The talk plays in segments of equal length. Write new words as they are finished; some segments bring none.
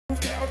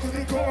Down to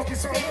the cork,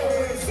 it's all over.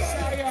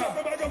 Got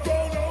the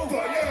microphone over,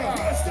 yeah.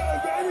 Let's go,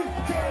 baby.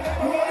 Girl,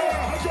 I'm away. I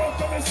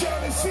dropped on the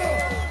shining show.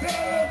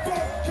 Now I'm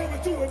fun,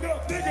 coming through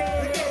enough, nigga.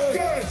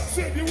 Good,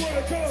 shit, you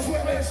wanna come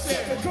with me?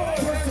 Shit, the car,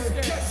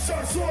 get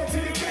shot short to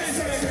your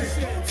face.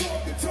 Don't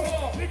talk the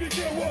talk, nigga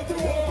can't walk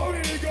through all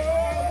money, nigga.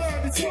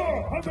 I'm the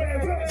talk, I'm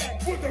at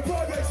rest with the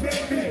projects,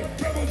 baby.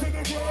 Rebels in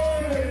the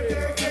road,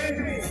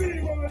 baby. See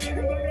one of the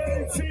niggas like an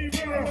ATV.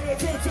 On the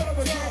two top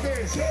of the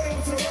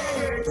shadows around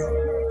me.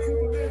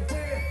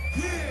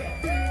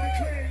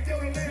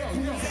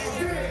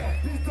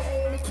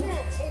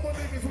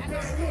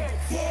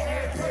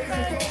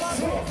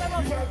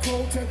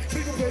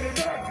 Nigga play the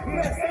back,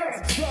 let's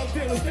ass. Drop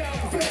dealers down,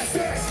 fast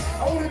ass. I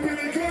only been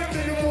a good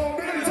nigga for a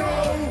minute,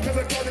 though. Cause I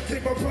gotta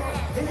keep my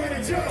pride. And when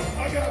it's young,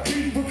 I got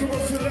beat for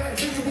commercial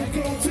act. Nigga with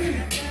gold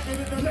teeth.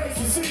 The legs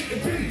to C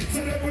and B. So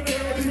that when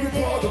they're even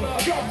bother. I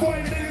got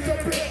 40 niggas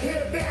up in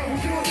here now. We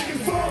doing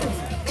niggas foreign.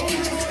 Only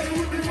running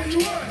with me when you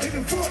at. In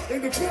the front, in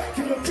the back,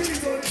 and the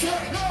bees on the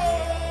track.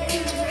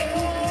 Only running with me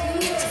when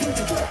you at. With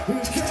the back,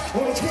 with the cat,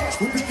 on the back,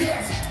 with the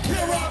gas.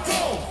 Here I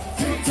go.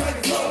 King tight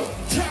flow.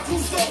 Jack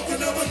who's slow can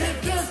never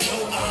get dirt.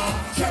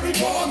 Carry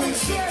bomb and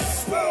shit.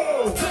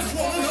 Whoa! Just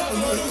one up,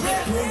 little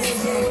bit.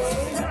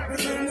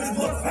 Happening is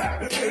what's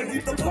happening.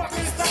 Keep the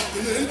pockets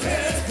happening.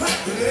 Hands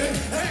clapping.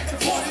 Act the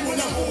party when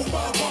I move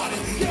my body.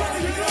 Gotta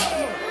get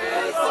up.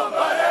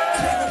 Somebody.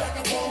 Carry like a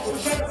bomb with a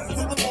shot to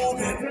the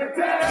moment.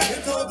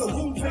 Into the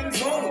Wu-Tang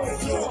Clan.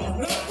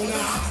 When I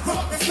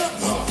rock the stuff,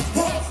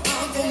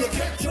 I'm gonna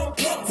catch your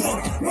cup.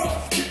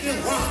 Keep your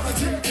rhyme, I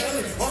drink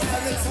belly. All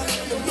that is how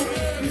you look.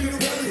 You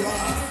really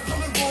ride.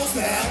 Coming balls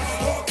now.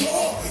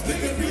 Hardcore.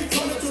 Nigga be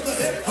coming to the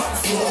hip hop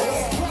floor.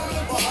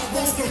 Riding by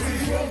roastery,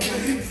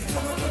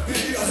 coming to be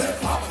a hip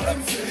hop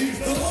MC.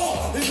 The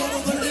law is all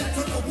of the hit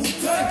to the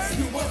Wu-Tang.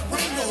 You must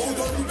bring the whole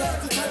dirty back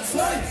to that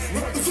slave.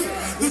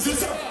 Represent, this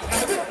is up,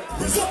 and it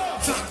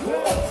result.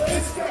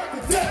 It's back to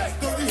death.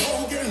 Dirty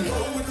hole getting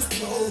low with the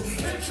flow.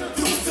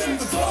 Introducing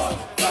the dog.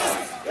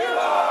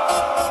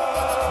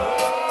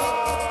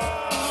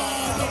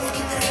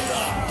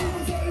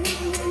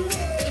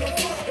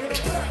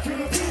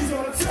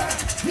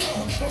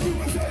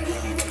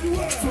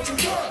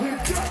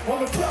 On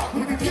the block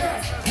with the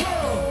gas. What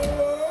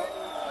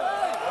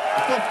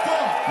the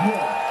fuck?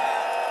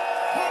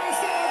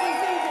 Homicide is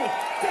legal.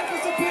 Death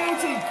is a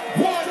penalty.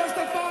 One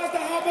justifies the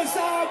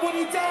homicide when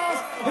he dies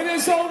in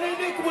his own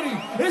iniquity.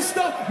 It's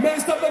the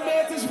master of the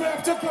mantis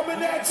raptor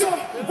coming at you.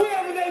 We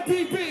have an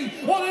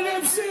APB on an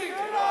MC.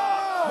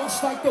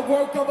 Looks like the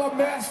work of a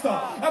master.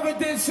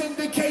 Evidence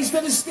indicates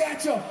that his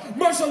stature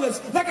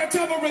merciless, like a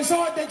terrorist,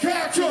 hard to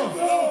capture.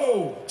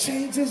 Whoa!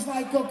 Changes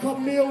like a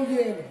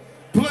chameleon.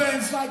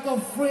 Blends like a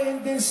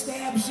friend and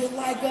stabs you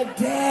like a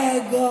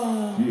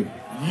dagger.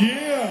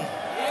 Yeah.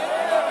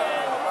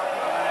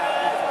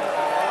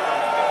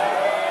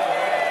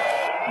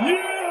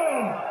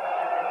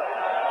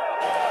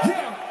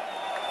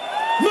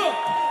 Look,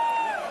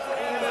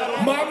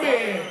 my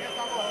man.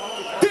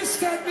 This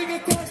time nigga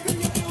thoughts to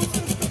your system.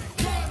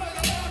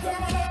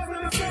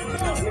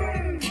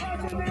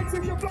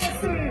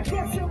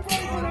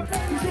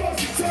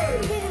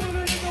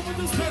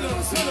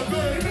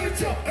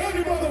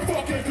 Any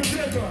motherfucking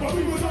contender. But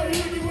we was only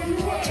with you when you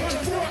were. In the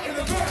front, in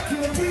the back, in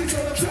the beats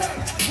on the top.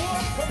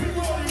 But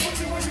people only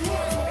with you when you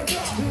were. On the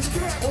top, this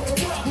crap on the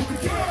block with the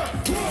gun.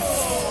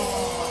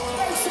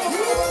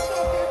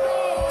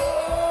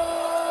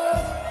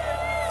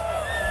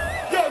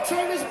 Yo,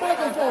 turn this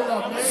microphone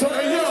up, man. So,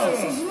 hey, yo,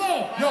 this is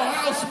low. Yo,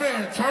 house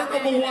man, turn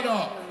number one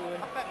up.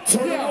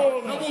 Turn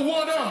number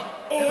one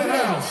up in the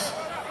house.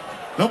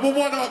 Number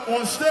one up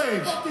on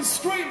stage. Fucking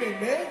screaming,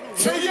 man.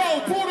 Hey, yo,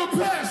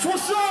 Budapest,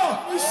 what's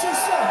up? This shit's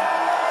up.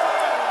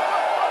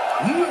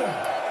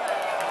 Yeah.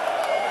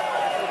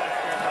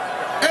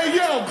 Hey,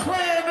 yo,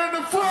 Clan in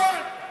the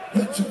front.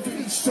 Let your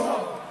feet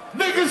stop.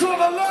 Niggas on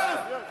the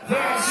left.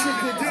 Now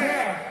shit it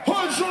down.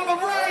 Hoods on the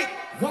right.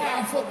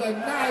 Wild for the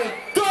night.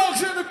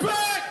 Dogs in the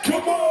back.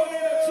 Come on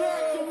in,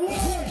 track the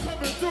wall.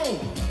 Coming through.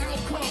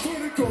 Outcome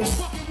critical.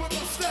 Fucking with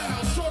my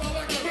style. Sort of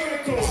like a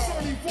miracle.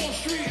 34th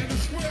Street in the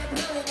square.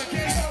 Hero the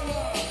game.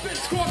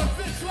 Bitch caught a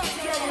bitch like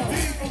a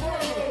deep for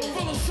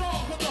full of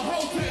song with the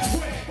whole thing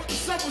quick. But the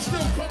sun will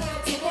still come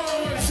out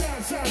tomorrow.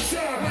 Shine, shine,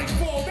 shine. Like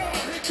 4-9.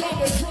 Here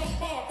come a drum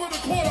mark with a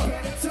quarter.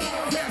 Pass the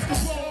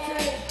ball.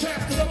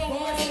 Pass the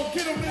ball.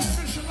 Get him this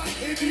mission like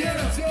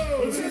Indiana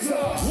Jones.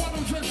 One of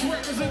them just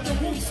represent the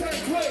Wu-Tang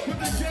Clan. With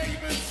the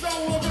game and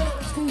soul of it.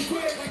 School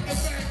quick like the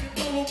back and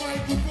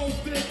Dolomite with both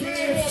their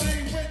bands.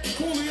 They ain't with the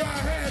coolie I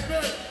had,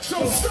 man.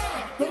 So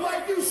stop. The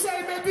life you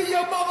say may be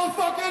your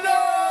motherfucking own.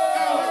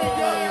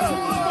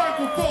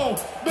 Microphone,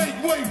 make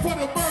way for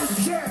the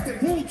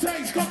merge.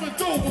 Wu-Tang's coming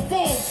through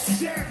before.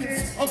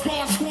 A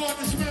guard squad,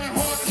 this man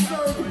hard to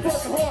serve. The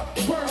broken heart,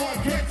 the burn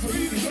heart gets what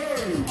he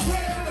deserves.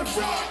 Play in the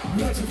front,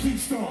 let your feet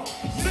start.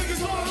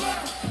 Niggas on the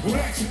left,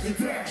 action to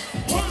death.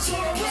 Punch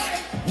on the right,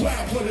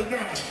 wow for the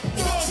night.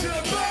 Dogs in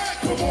the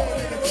back, come on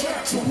in the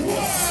trap. So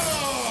what?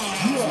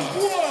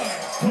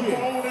 Come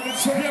on in the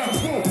trap.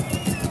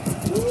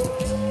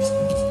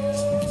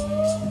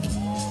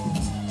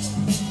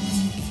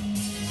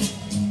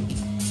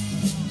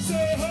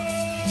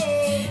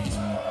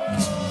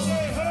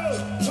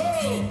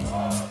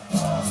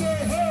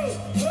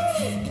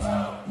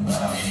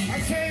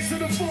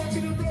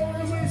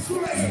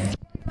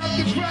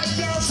 the crack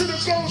down to the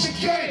golden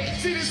gate.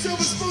 See the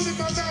silver spoon in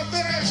my mouth,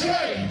 man,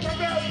 hey. My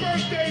mouth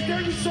birthday,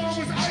 every song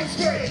was ice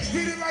cream.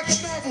 Read it like a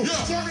novel,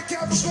 turn the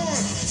Capricorn.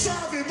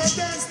 Solving, my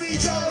dance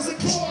need dollars and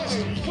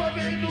quarters.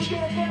 Whether in New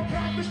York or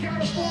Compton,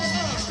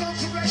 California. Come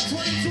correct,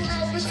 22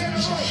 outfits and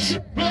a roach.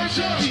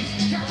 Marjorie,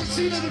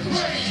 cappuccino the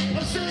great.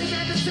 I'm sitting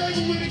at the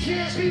table with a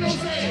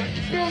Campino's head.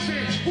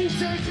 Building,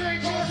 Wu-Tang Clan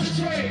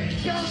concentrate.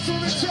 Bounce on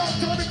the truck,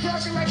 turn the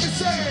cracking like a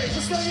say.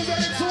 The slang is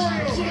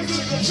editorial.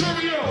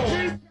 Cheerio.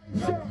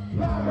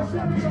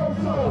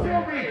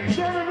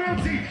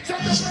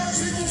 Shut the back,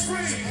 people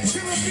free.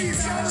 Killer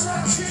beats, got a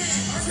lot of shit.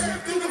 I came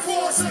through the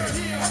forces.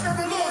 I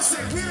never lost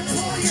it. We the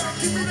party out,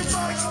 give me the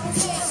mic, I'm a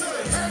force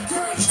it. Head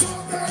crash,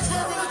 talk back,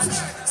 verbal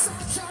attack.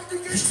 Sometimes you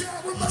get shot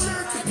with my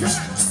lyrical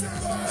pack.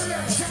 Step out of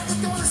that,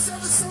 Capricorn and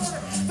 7 soda.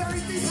 30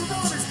 deep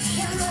promoters,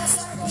 white off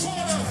like a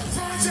water.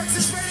 Projects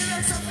is ready,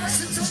 next up,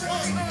 action to the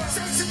way.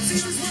 Section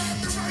teams will have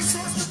the right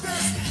source the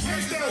best.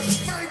 Hey, yo,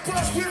 Mike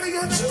Buck, really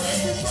on the way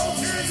with both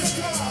hands of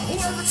God.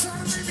 Whoever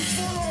trying to make me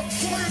fall off,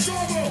 boy, it's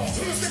over.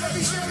 Who's gonna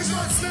be very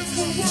much live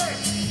for what?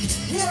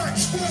 What?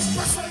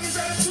 My slang is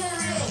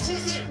editorial.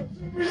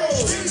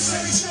 He's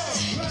very sharp,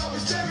 loud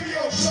and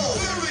stereo flow.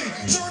 Literally,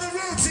 learn the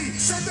royalty,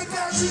 set the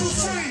back to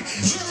free.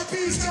 Little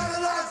B's got a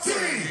lot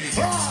free.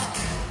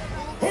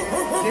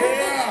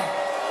 Yeah.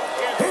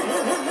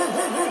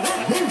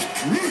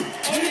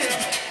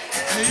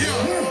 Hey, yo.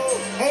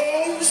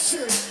 Oh,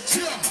 shit.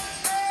 Yeah.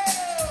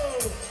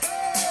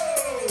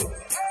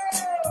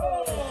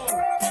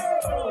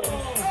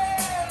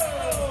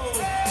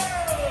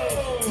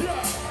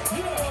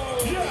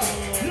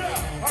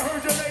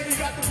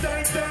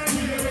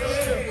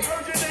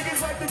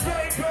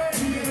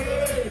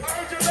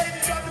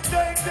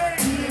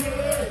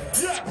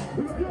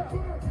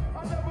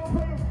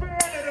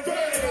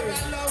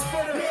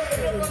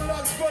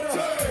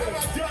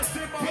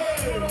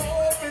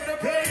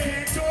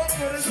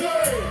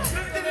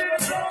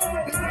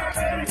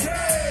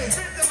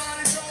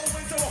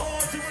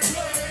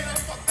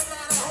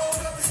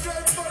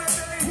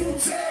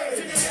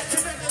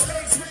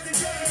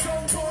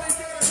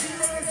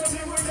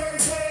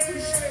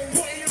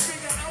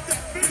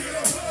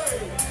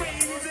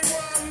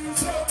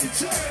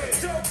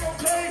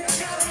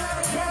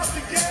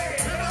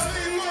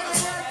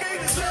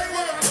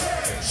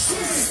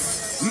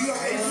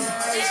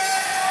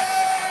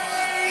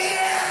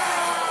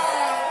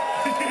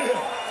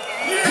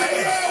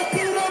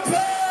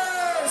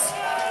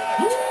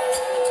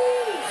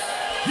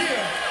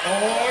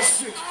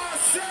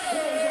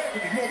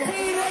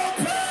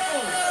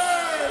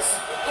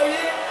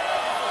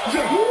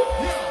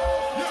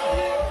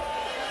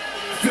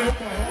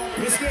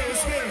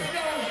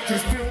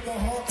 Just feel the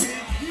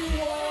heartbeat.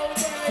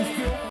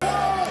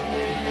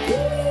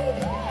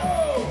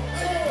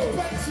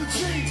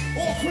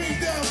 All cream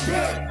down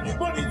back.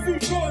 Money too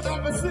short,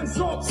 I'm a since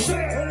off set.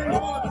 It ain't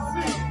hard to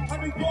see. I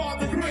need bar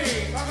the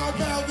green. I got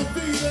down to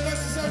feed the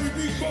necessary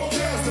beat, go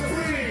down to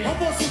breathe.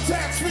 I'm on some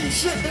tax-free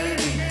shit,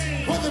 baby.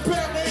 On the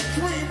pound ain't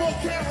cream, on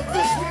cannabis.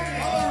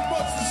 I learned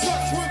much to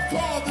such with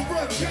car the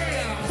rest.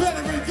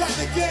 Veteran got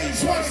the game,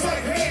 twice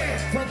like hand.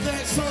 From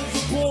that sons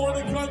were born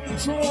and gun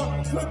control.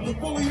 Flip the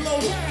fully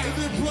loaded, and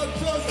then blood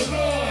floods the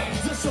Lord.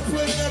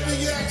 Discipline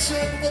every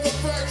action with a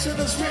fraction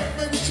of strength,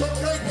 maybe truck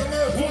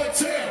regular. One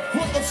tip,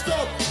 put the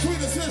stuff, tweet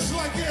us hits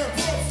like air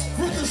bros.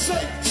 With the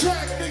shake,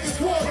 track,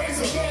 niggas want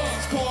razor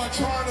guns. Car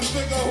trying to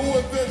figure who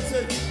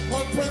invented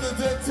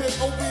unprecedented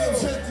opium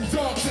safety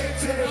dark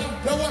tinted.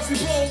 Now watch me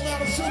blow them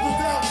out and shoot them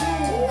down too.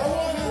 I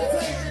wanted to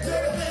take it,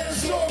 get it, man,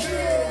 it's your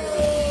view.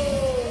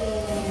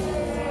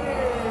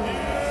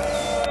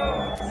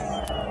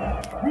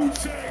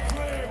 Wu-Tang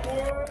Clan,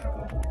 boy.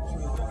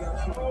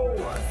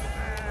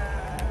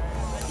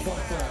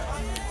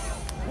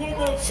 One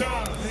more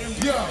time, man.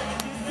 Yeah.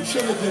 We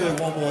should have did it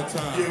one more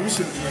time. Yeah, we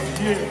should have done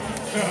it.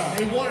 Yeah.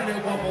 They wanted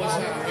it one more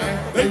time,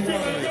 man. They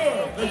feeling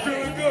good. They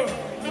feeling good.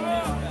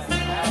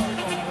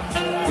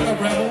 What up,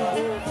 Rebel?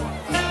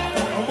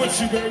 I'm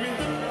with you, baby.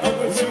 I'm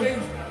with you. You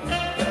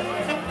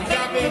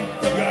got me?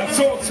 You gotta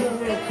talk to him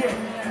real quick.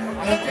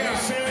 Okay, I'm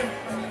saying?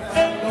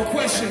 No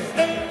question.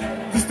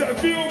 This that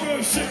feel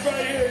good shit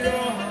right here,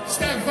 y'all. It's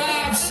that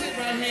vibe shit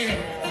right here.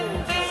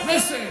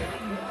 Listen.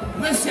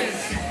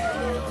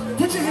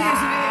 Put your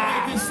hands in the air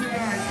like this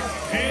tonight.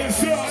 Hands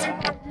up.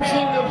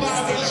 Feel the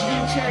vibe of this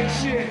Wu-Tang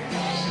shit.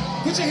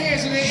 Put your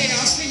hands in the air.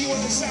 I'll see you on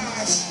the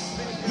sides.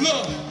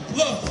 Look.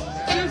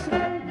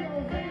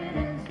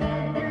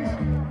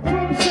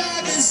 From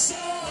side to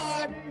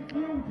side.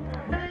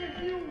 If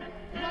you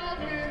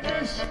loving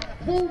this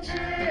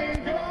Wu-Tang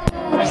vibe,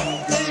 if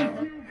you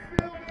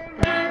feel the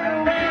rhythm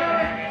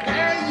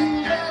and you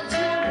love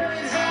to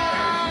bring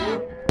high,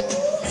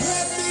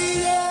 let me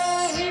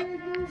hear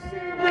you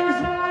sing this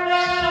one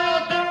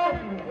out.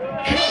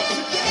 Come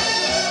together.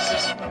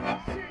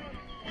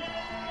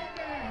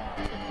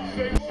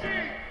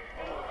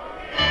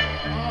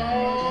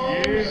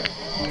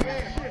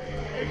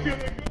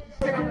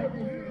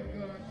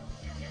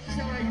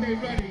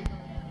 Ready.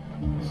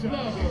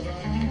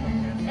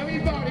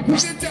 Everybody,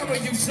 put your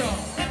W song.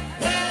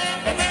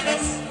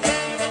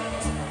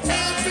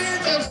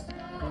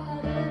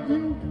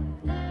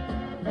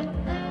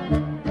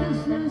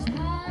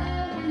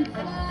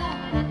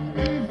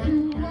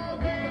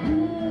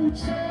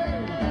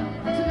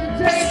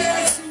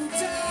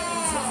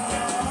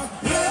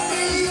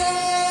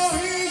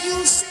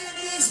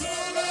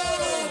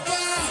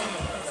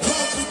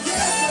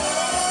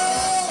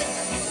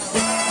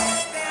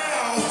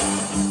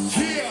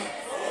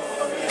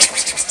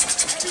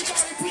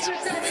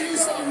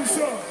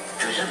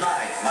 to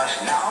survive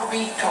must now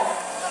be taught.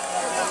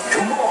 To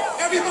more.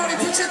 Everybody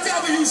put your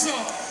W's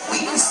up.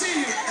 I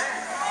see you.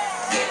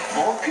 Get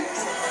more people.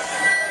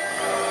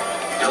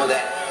 So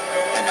that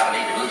the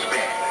knowledge will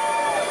spread.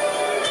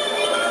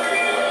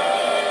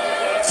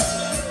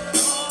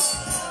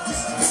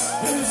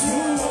 It's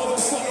Wu,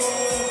 motherfucker.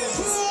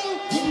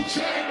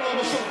 Wu-Tang,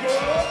 motherfucker.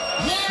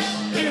 What?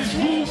 It's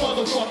Wu,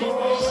 motherfucker.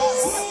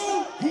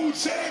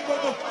 Wu-Tang,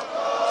 motherfucker.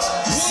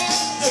 What?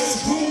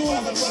 It's Wu,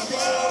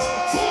 motherfucker.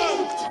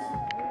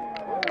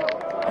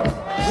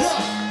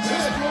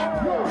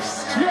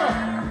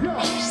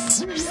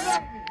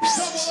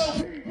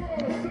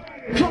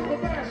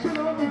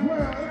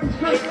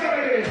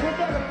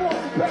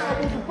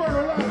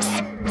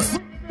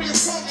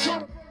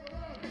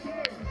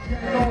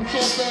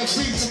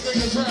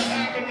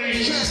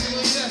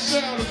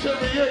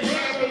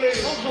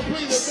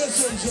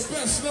 Your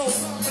best know,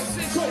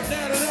 cook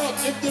that it up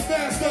if the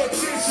master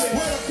teacher.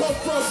 Where I come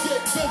from,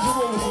 get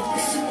visual.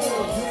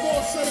 The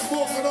more say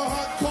more for the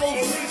hot cold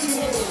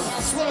ritual. I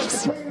swear to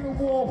paint the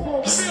wall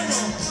from zero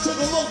to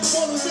the look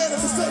for the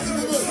manifestation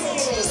of it.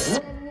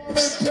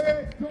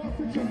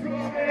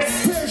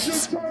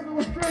 Patience turn to a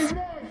straight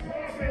line.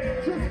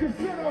 Just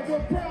consider the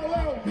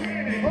parallel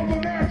of a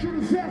natural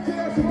disaster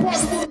that's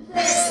impossible to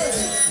say.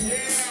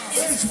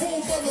 It's Wu,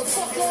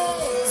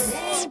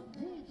 motherfucker.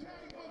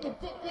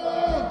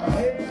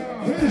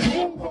 It's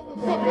Wu,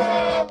 motherfucker!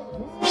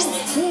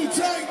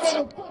 Wu-Tang,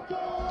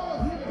 motherfucker!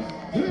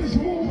 It's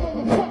Wu,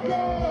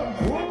 motherfucker!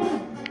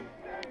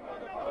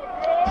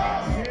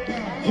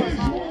 It's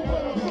Wu,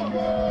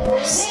 motherfucker!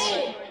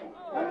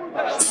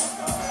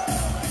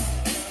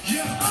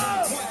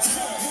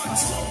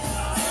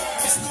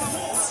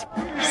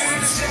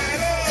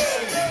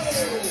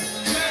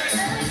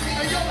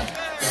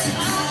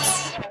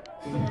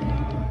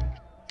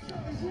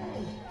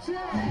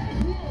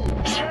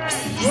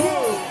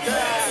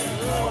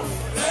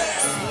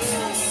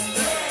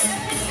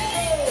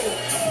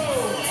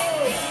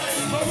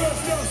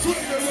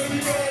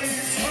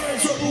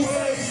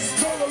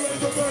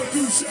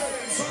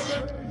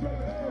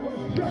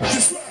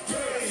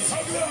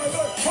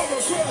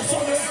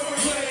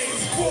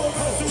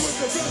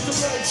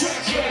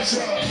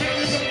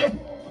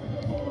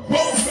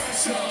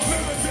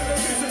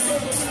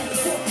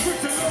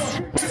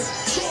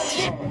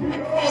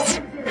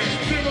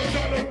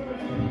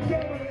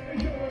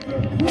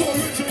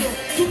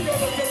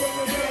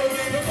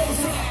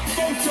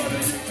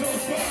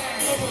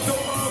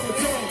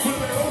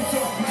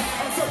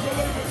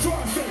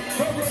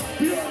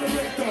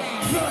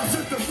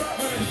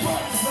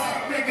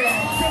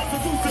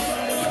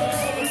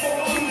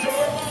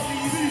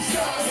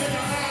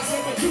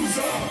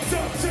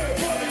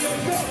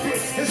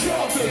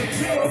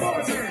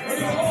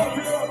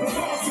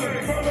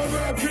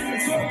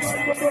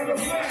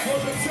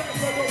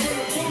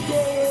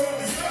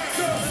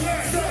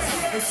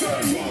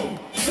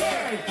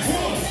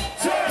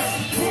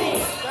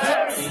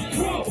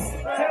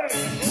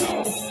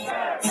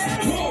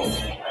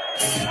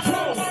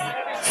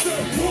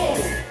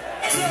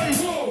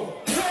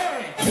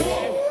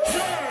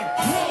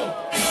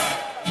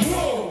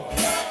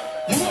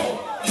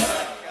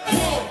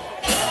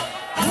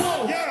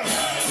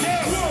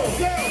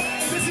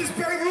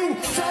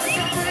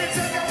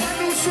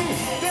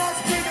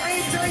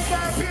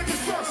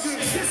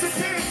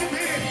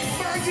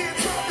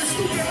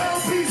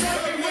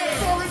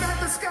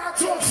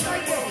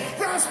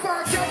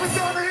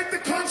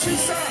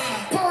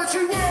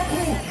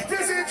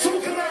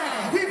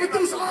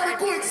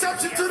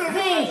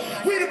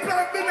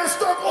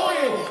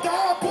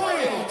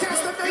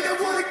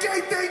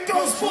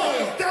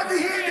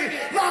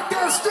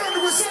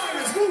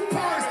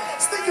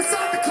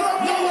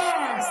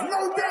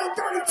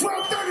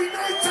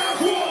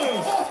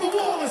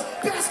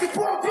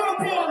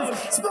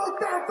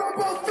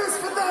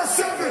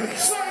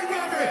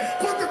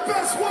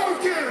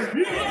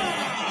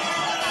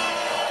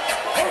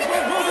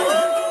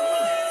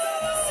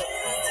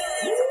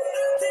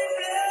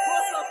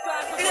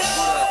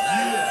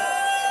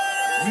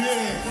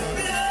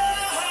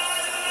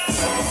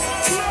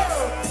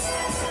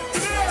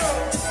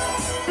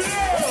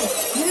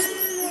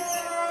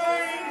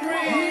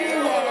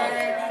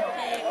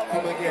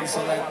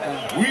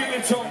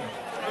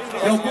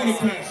 Yo,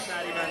 Budapest.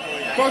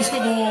 First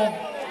of all,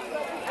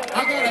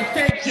 I gotta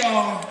thank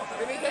y'all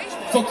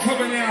for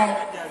coming out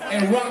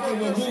and rocking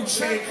with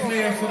Wu-Tang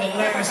Clan for the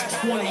last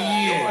 20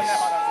 years.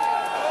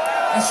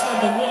 That's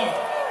number one.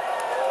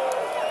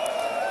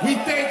 We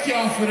thank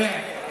y'all for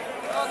that.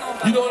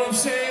 You know what I'm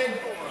saying?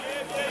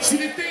 See,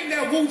 the thing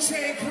that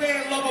Wu-Tang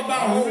Clan love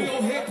about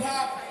real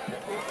hip-hop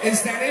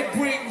is that it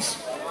brings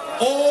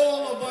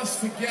all of us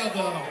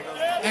together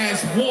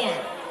as one.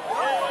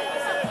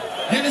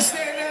 You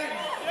understand that?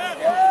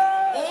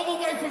 All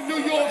the way from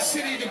New York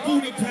City to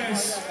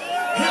Budapest,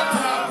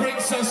 hip-hop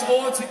brings us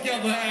all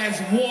together as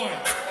one.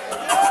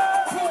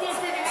 Put one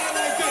finger in the air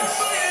like this.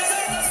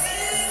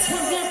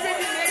 Put one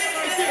finger in the air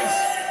like this.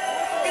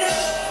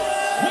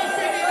 One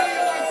finger in the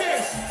air like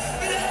this.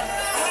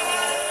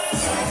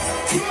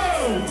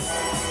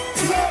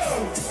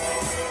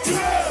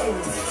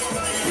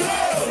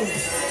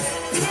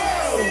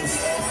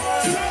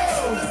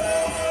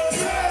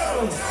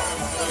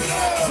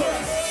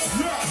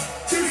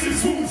 This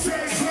is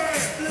Wu-Tang Clan.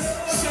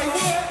 Say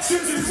what?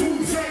 This is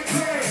Wu-Tang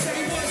Clan. Say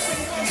what?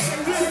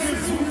 This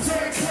is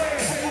Wu-Tang Clan.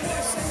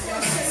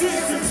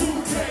 This is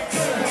Wu-Tang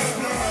Clan.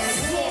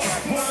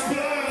 One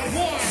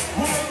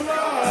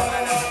blood,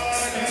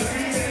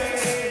 every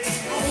day.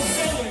 I'm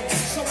sowing,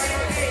 so I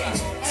got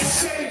age. I'm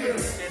shaving,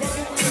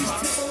 fucking with these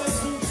Timberland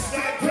boots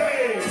that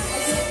pay. I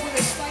walk with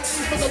a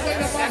slightly for the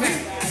weight of my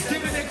feet.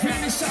 Giving a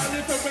granny shot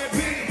in the red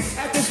beat.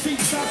 At the street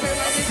shopping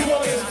like the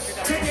lawyers.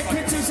 Taking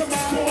pictures of my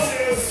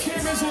corners.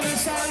 Cameras on the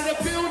side of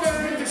the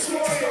building.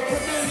 Destroyer. A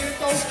million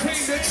those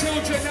clean the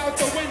children out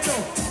the window.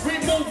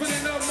 Removing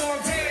it up more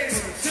vans.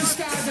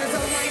 Disguised as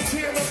a light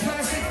tear of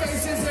plastic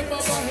faces in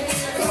my hands.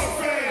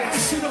 I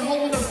shoot a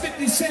hole in a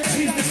 50-cent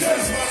piece of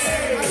dirt.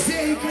 I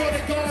dare he caught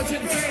the guards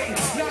in vain.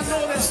 Not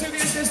know that city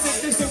is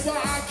distant. This is why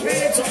I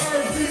came to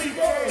earth.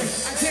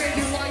 I dare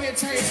you lying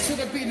tape to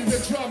the beat of the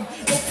drum.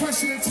 No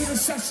pressure into the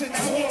session. I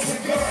walk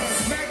with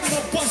guns.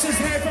 Magnum buses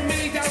head from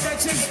many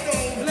directions.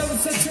 Level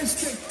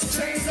statistic.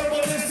 Change the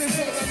ballistics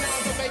on the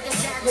lines to make them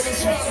goggle and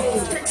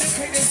swallow. Break the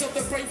cadence of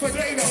the brain for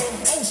data.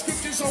 Old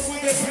scriptures on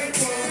with the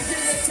paper.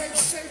 Begin to take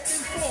shape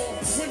and form.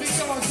 When the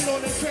guards get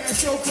on the crash,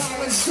 show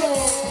college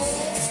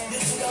storm.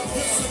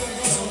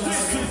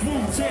 This is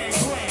Wu-Tang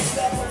Clan.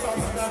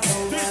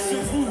 This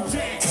is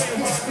Wu-Tang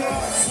Clan.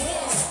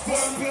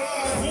 One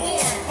blood,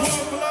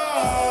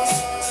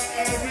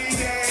 every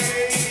day.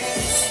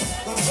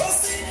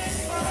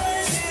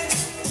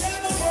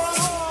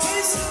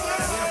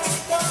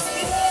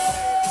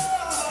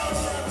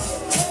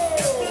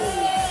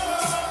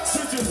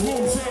 This is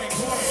Wu-Tang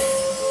Clan.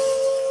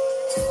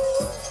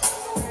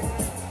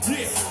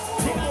 Yeah,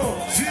 come on,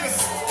 yeah,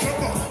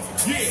 come on,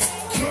 yeah,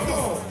 come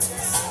on,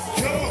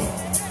 come on,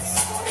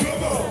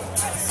 come on,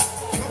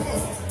 come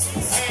on.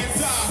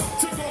 And I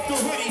took off the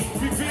hoodie,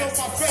 revealed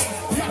my face.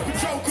 Got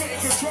control, couldn't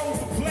control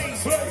the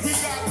place. We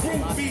got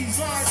groupies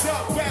lined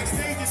up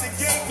backstage in the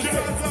game. The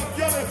guns up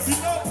yelling, you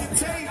know the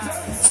taser.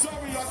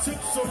 Sorry I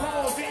took so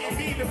long, didn't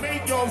mean to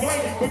make your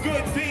way. But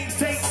good things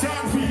take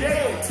time to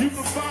create. You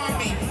can find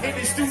me in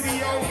the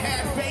studio,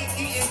 half baked,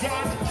 eating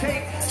ganja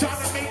cake, trying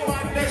to make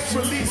my next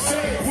release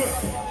safe.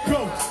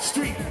 Go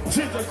street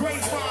to the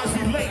grapevines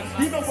relate.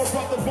 You know my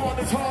brother bond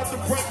is hard to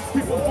break.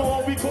 People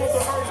fall, we cause the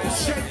earth to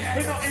shake.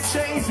 Ain't nothing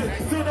changing.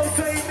 Still those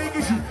same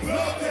niggas you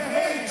love to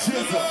hate.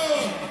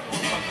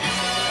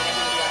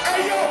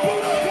 Hey yo,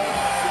 Budapest!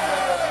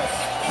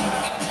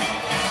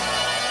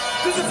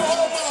 This is for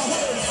all my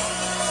hoods,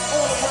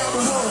 all around the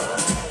world.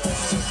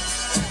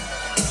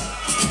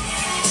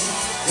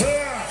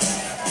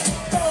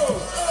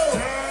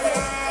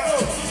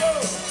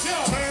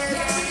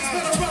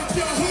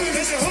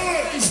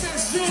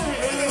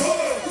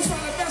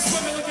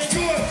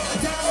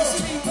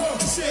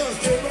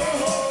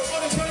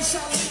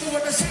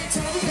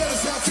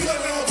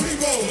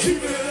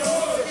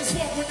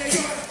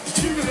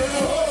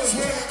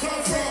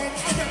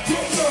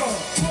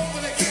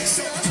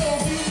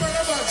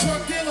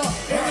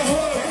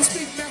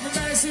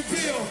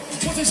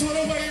 Just run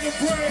away in the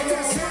brain.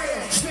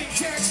 Slick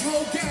jacks,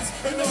 whole gas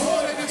in the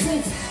hood and the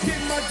roof.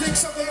 Getting my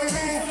dicks up in the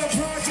roof of the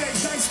project.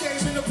 Dice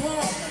game in the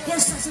park.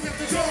 One session at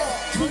the door.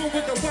 Moving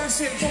with the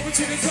west shit. Over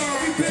to the car.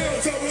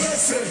 Rebuild, double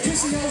lesson.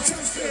 Kissing whole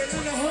touchdown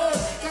in the hood.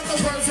 Got the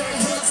words that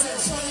hurts it.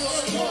 Sonny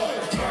on the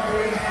hood.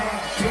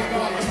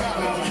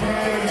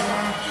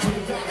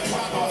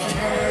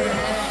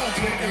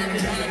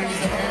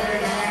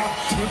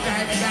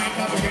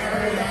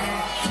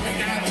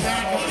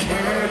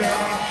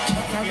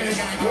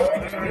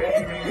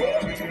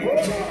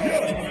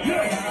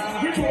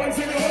 We boys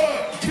in the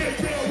hood, get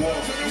down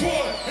walls in the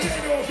wood. It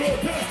ain't all good,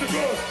 that's the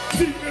good.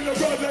 Deep in the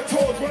road that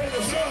calls right in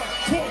the sun.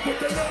 Walk with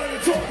the 9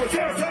 and talk with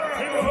that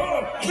time. In the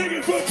hood,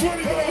 niggas put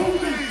 20 on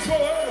hoodies. Go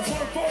ahead,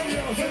 140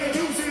 ounce and a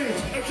doozy.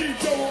 And keep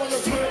going on the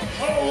clip,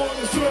 all on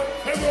the strip.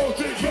 And roll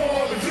thick, go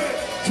on the clip.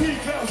 We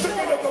clowns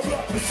sticking up the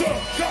block, the sun.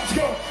 Cops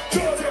come,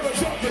 guns ever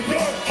drop the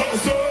gun.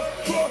 Understood?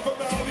 Far from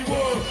the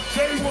Hollywood.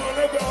 They want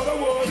about the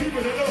world,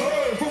 even in the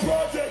hood. For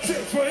project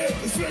tips, for him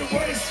to spin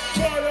waste.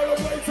 Find out a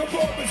place to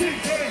bump the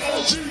TK.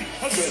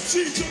 I said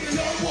cheap to the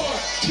young one.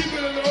 Keep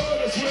it in the hood,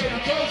 that's where you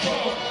come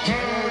from.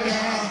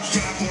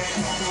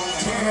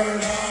 Murder,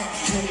 murder,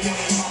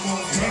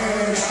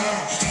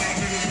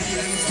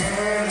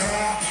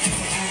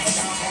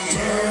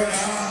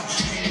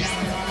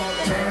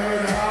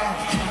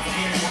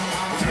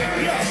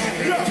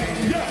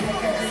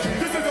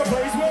 This is a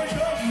place where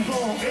love is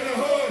on. In the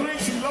hood,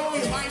 brings you low,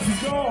 your life is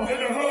gone. In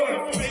the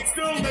hood, they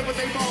still never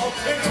they ball.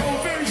 In the whole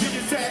version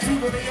is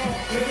tattooed on their arm.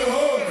 In the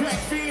hood, crack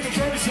fiend and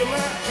furnish your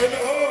lap. In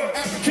the hood,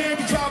 after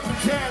candy drop the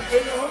cap.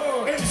 In the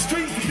hood, in the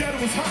streets the ghetto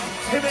was hot.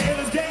 In the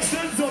illest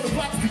gangsters on the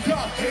blocks to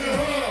cop. In the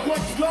hood,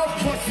 what's love,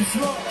 what's the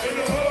slum. In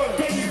the hood,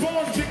 baby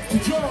born to the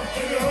drum.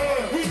 In the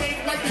hood, we made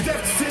it like the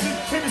death decision.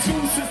 In the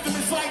school system,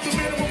 it's like the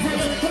minimum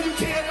prison. But you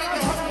can't let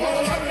the hustle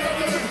roll like that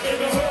living. In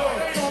the hood,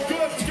 ain't all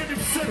good, give me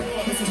the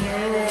center.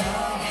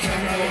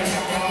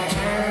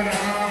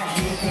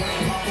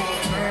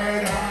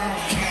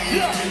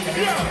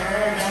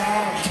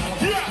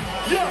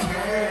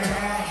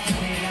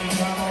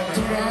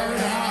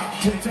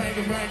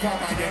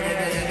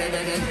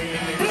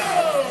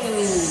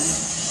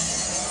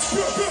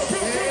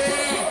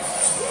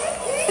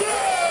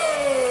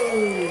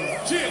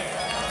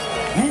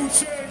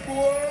 Wu-Tang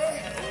boy,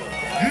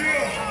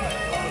 yeah,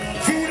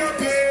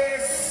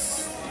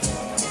 Budapest,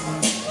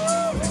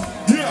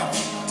 yeah.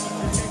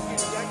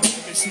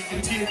 She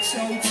can get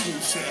your two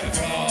shots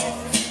off.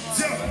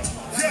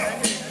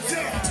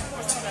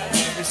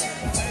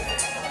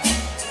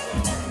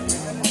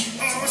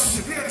 Oh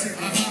shit,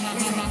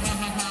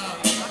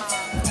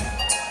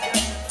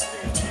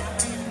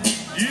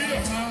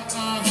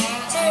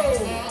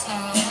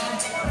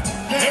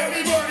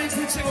 Everybody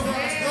put your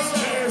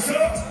hands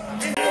up.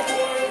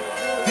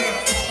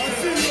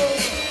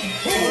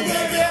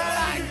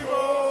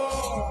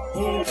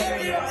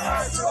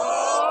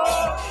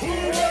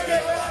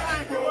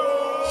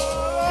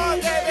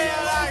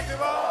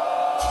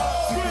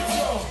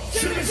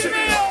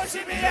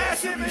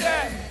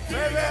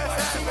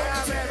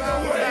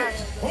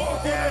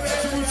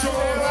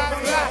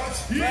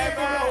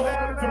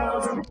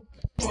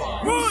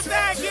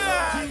 Wu-Tang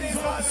Clan!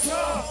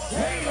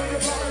 Ain't on the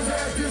bottom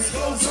as this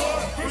goes on.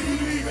 But you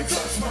didn't even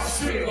touch my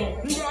skill.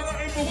 You got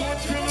nothing for one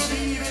killer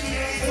need and he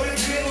ain't gonna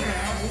kill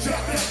now.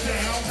 Drop that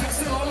down, pass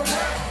it all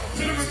around.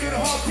 Never get a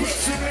hard grip,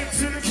 shit ain't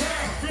to the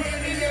ground. For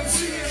any MC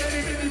and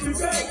anything you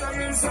say, I'm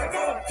in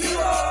psycho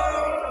killer.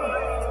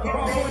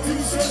 I'm going to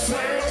some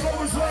slam, I'm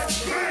always like,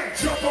 bang,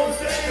 jump on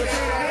stage and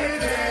hit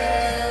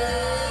there.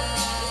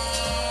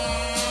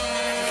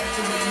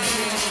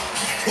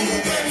 Ooh,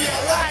 baby, I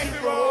like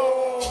it, roll.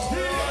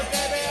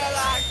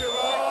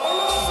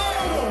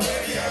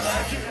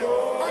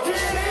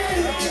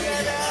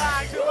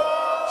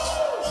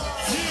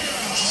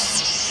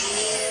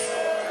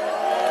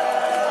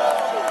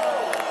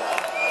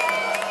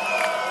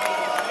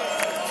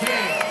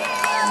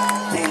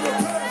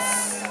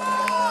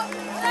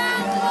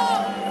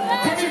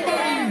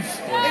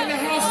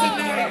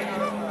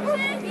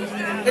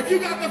 If you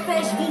got the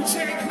first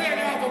Wu-Tang Clan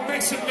album,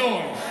 make some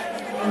noise.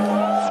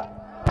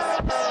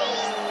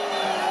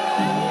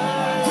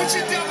 Put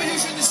your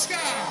W's in the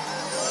sky.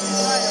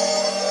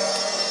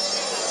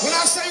 When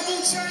I say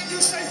Wu-Tang,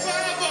 you say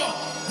forever.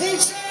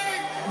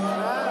 Wu-Tang!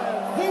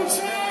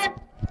 Wu-Tang!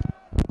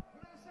 When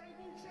I say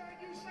Wu-Tang,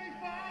 you say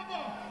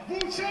forever.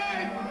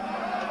 Wu-Tang!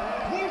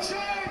 Wu-Tang!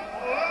 Wu-Tang!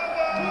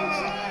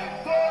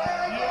 Forever!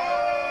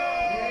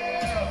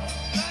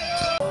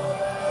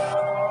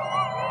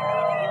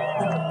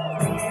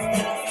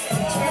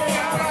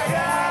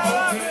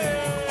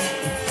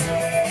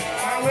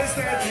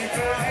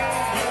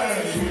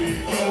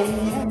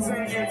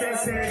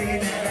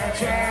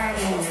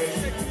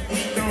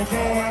 Don't go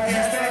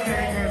against that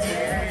gang,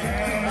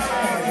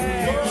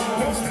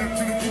 don't step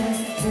to the groove,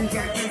 move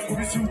like this, when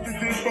we shoot the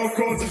dick, both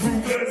cause it's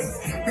ruthless.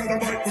 Got a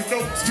mic with no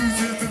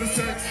excuses to the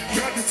set,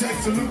 got the take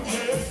salute.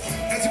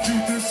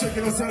 Execute this,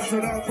 shaking our sense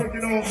without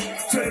breaking off,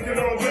 taking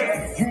over.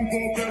 Move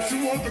on best,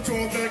 you want the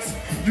context,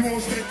 you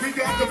won't stick, we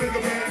got the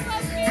bigger man.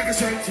 Bigger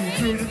shake to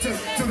feel your take,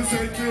 till the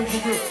same feel for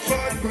real.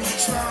 Body break,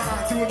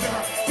 try to or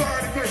die,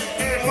 body break,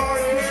 and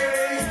hard way.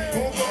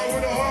 Hold on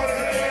with a heart of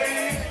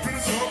hate.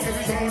 Finish off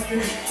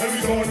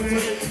every morning,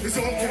 it's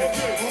okay,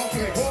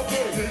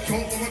 they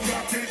call for my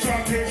drop kick.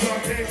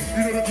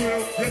 You know the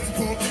drill, let's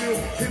pull kill.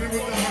 Hit it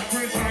with the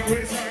high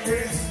grades.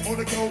 On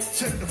the go,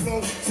 check the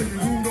flow. Say you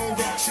who don't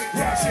rock shit.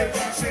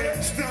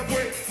 Stop,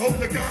 wait, hold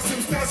the gossip,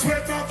 start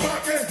sweat my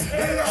pocket.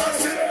 And the hot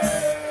shit.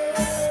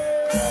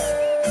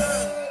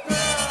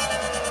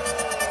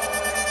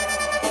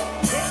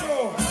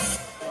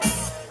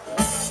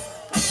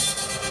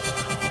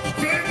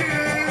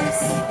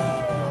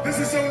 This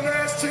is your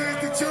last chance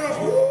to jump.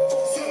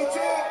 So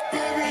jump,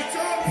 baby,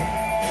 jump.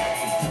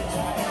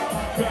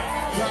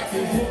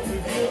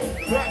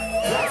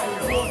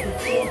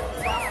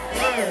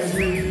 As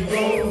we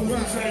go, we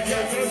say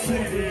yes, let's see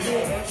it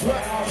on the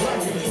track.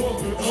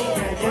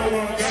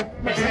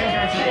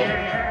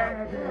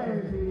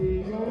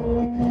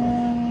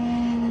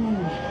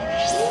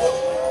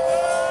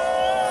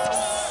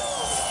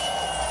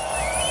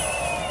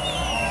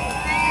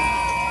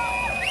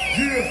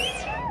 Yeah,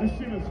 this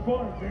shit is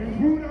fun, man.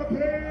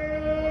 Budapest!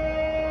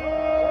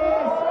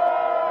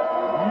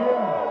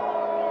 Yeah.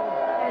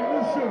 Hey,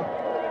 listen,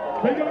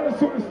 they got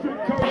us on the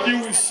street curfew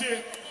and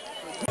shit.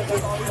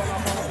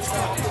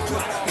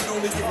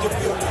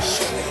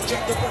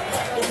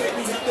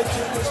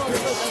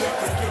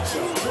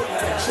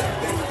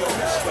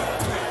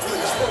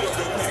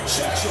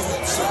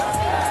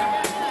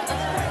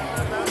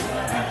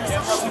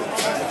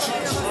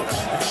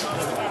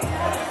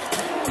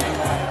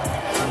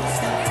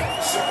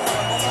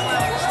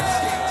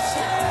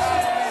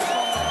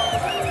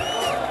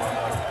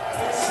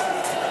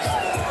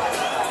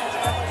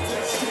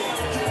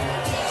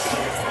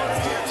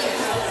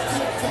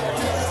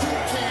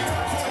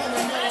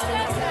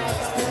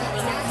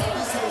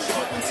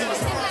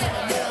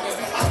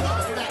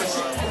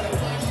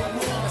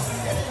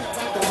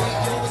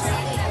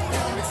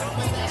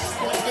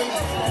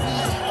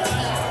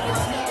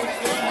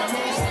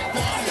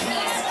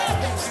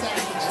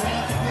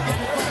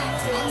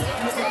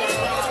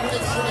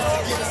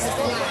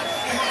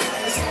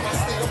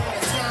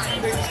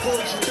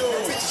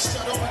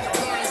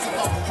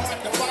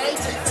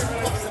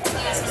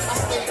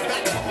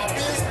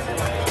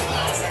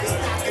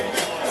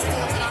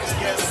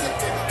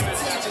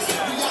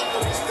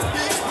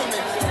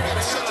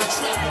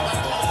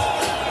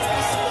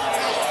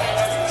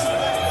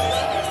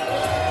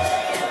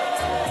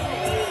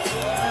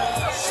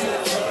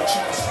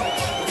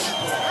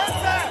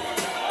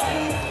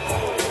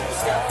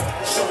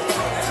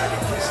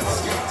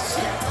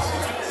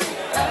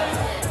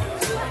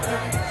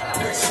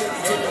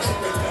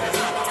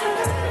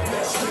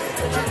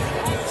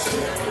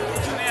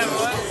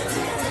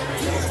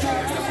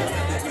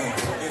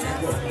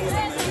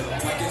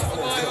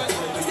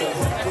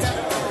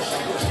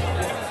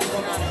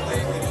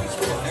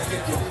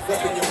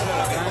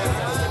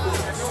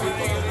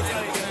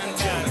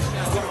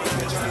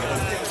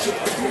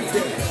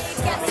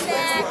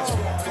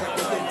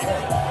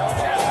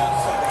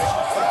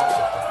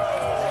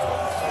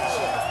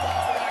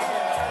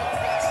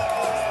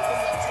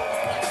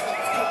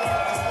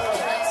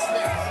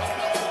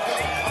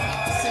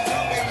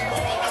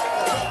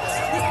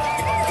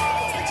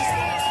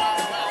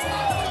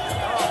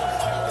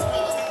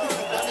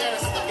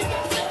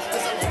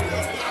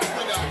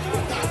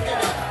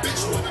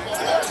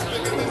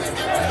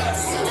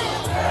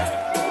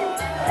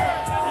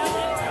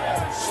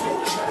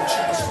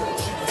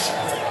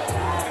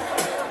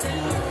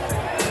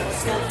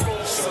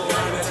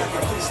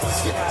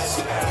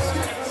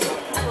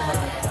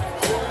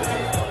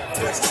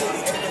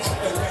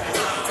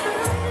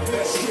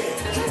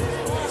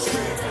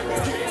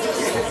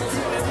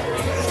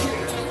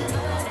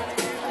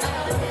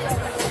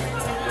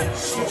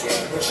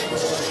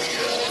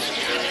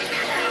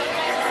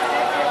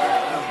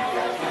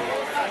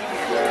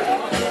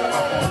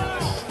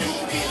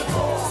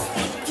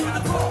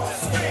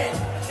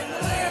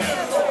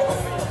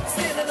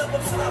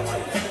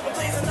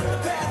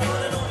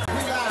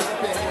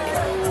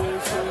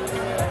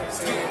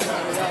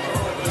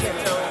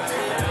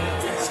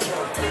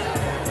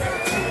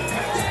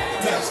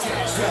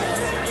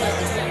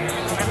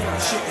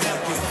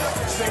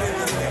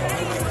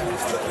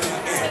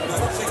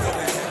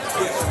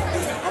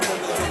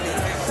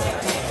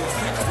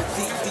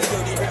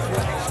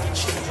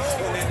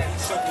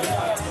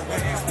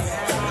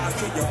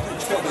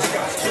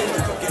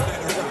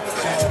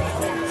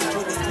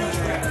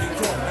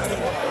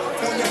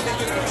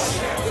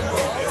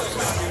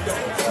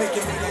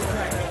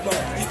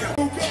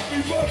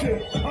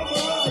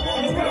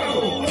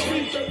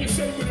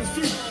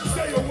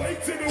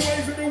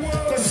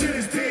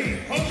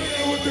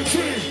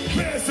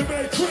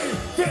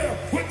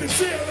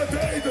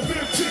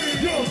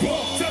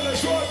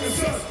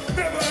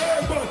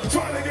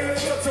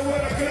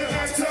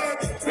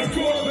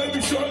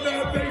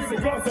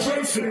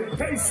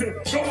 Pacing,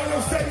 going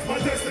on stage, my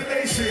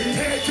destination.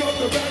 Hands on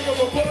the back of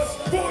a bus,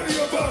 40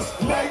 of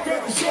us, like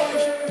at the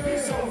shoulder. Be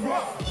so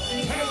rough.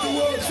 Have the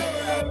world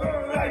showing up,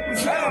 like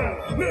it's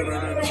hell.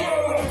 Living in the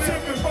world, I'm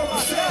tipping from the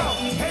south.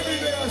 Every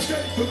day I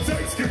skate from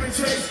Thanksgiving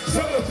chase,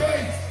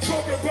 celebrate,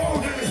 smoking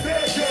bold in his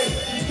bad day.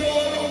 No,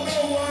 I don't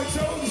know why I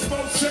chose to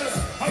smoke cess.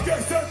 I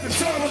guess that's the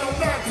time when I'm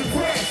not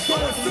depressed. But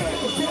I'm still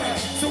the crack,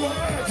 so I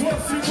ask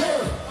what's your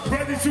word.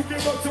 Ready to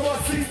give up to our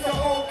seats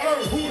on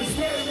earth. Who is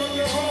ready on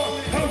their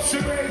heart? Helps you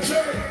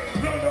maintain.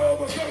 None to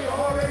overcome your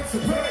heartaches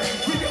and pain.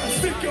 We got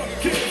stick up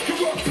kids,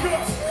 corrupt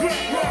cuts,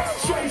 black rock,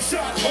 straight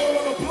shot, all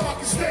on the block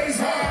and stays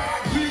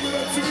high. Leave it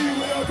up to me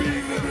without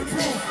being living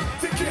proof.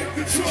 To kick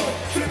the truck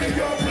to the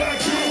young black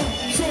dude.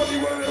 Shorty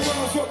running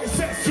around fucking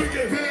sex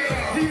drinking beer.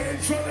 He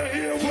ain't trying to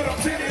hear what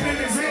I'm kicking in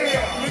his ear.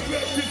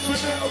 Neglected for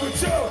now, but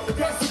yo, it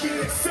got to be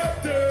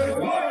accepted.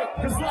 Why?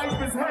 Cause life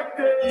is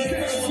hectic. You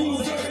can't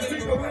lose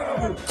everything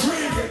around me.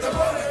 Green, get the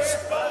money.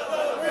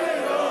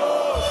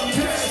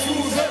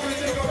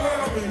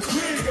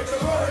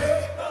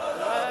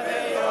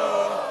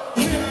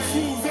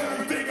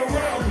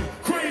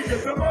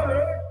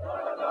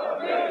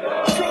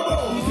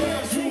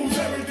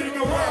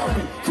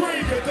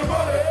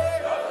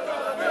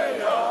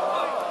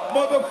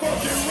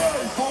 Motherfucking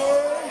right,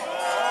 boy.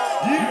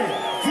 Yeah,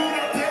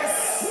 Budapest.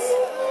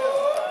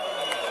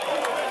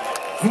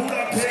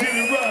 Budapest. Get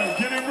it right,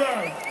 get it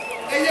right.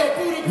 Hey, yo,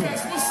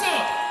 Budapest, what's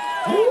up?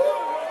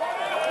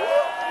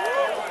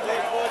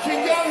 Can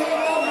y'all hear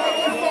my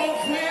microphone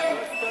clear?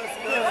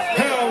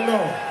 Hell no.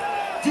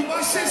 Do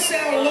my shit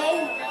sound low?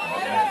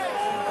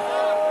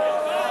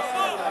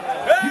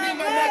 You need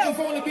my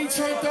microphone to be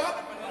turned up?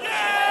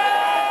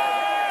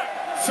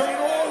 Turn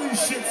all these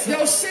shits up.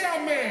 Yo,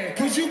 sound man,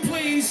 could you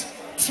please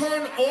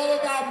turn all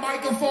of our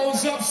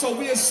microphones up so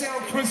we'll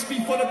sound crispy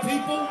for the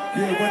people?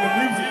 Yeah, when the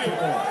music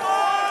come on.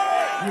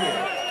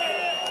 Yeah.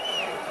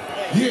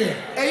 Yeah.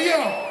 Hey, yo,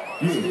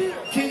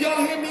 can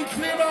y'all hear me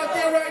clear out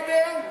there right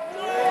now?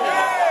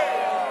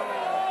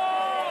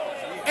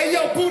 Hey,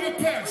 yo,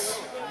 Budapest,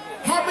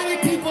 how many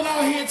people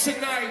out here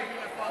tonight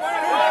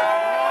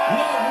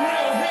love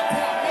real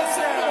hip-hop? Make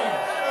some noise.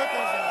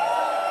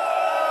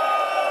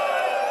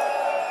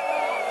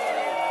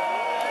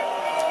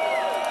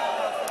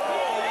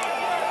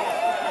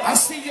 I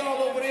see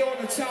y'all over there on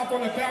the top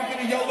on the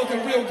balcony. Y'all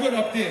looking real good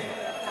up there.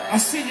 I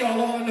see y'all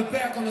all in the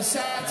back on the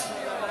sides.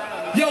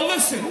 Yo,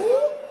 listen.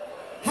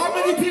 How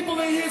many people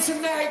in here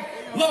tonight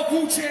love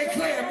Wu-Tang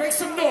Clan? Make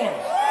some noise.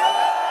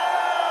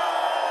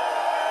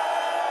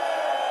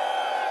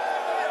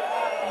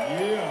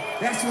 Yeah.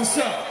 That's what's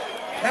up.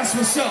 That's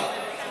what's up.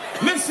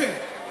 Listen.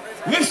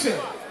 Listen.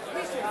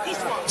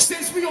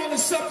 Since we on the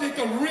subject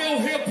of real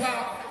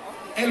hip-hop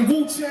and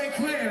Wu-Tang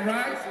Clan,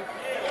 right?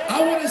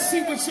 I want to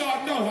see what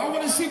y'all know. I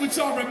want to see what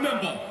y'all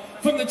remember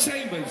from the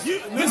chambers.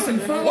 Listen,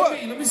 follow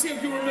me. Let me see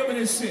if you remember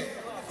this shit.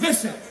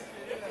 Listen.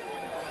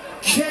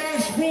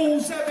 Cash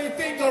rules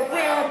everything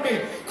around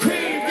me.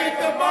 Cream, get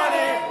the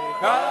money.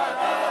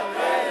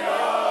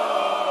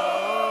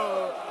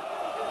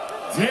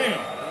 Damn.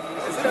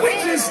 We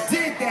just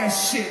did that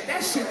shit.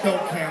 That shit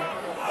don't count.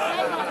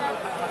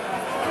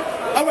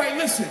 All right,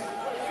 listen.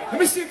 Let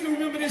me see if you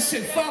remember this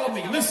shit. Follow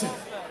me. Listen.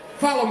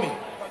 Follow me.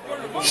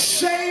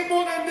 Shame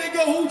on that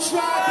nigga who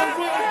tried to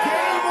run a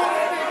game on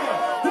that nigga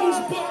who's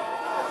buck.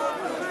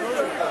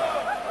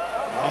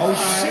 Oh,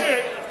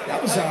 shit. That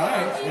was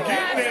alright. You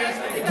getting there.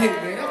 You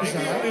getting there. That was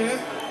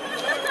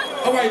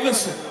alright. Alright,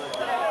 listen.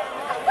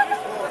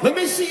 Let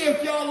me see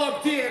if y'all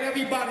up there and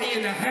everybody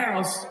in the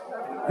house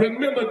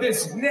remember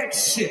this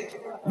next shit.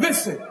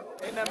 Listen.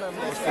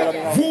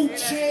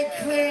 Wu-Tang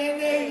Clan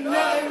ain't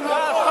nothing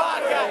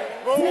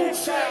but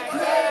Wu-Tang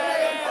Clan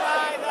ain't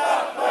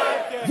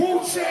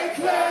Wu-Tang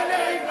Clan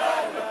ain't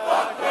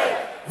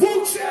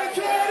Wu-Tang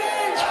Clan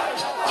ain't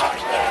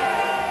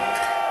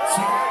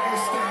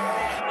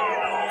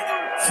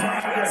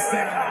Tiger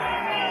style.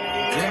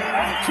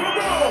 Yeah. Come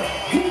on.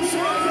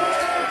 Wu-Tang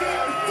Clan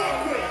ain't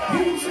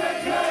Wu-Tang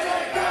Clan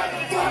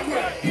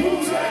ain't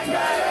Wu-Tang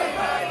Clan ain't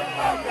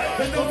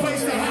there's no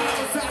place to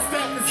hide. I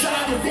step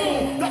inside the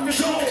room. Knock the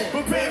door.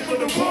 Prepare for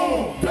the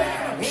boom.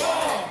 Bam.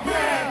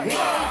 Bam.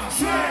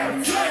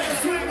 Slam. Slam.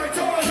 Swing my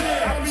toes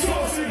in. I'm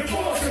resourcing the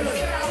forces.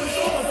 I'm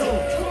resourceful.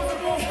 Cause the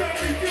most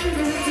family things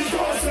are in the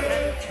corset.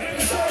 And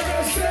the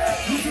tiger step.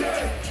 You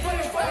said.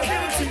 25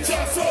 minutes and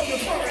just over the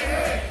fucking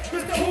head.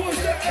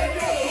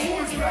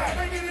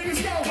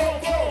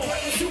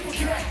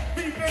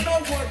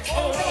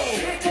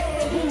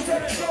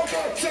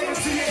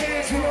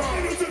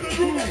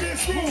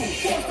 smooth.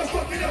 Force the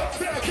fucking up,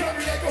 now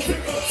carry like a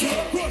pick up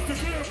truck. Cross the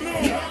clear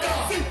blue.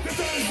 See the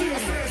dynasty, I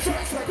stand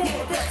tracks like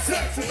quarterback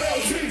sacks and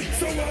LG.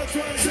 So I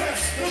try to check,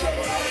 the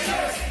rubber out of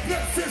gas.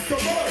 Let's fix the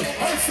mud,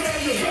 I slam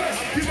the back.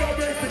 You know,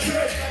 make the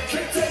check.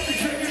 They take the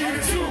kid, you need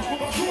a shoe for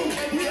my crew.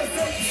 We have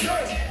something to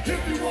say.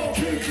 If you want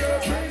peace,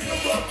 yeah,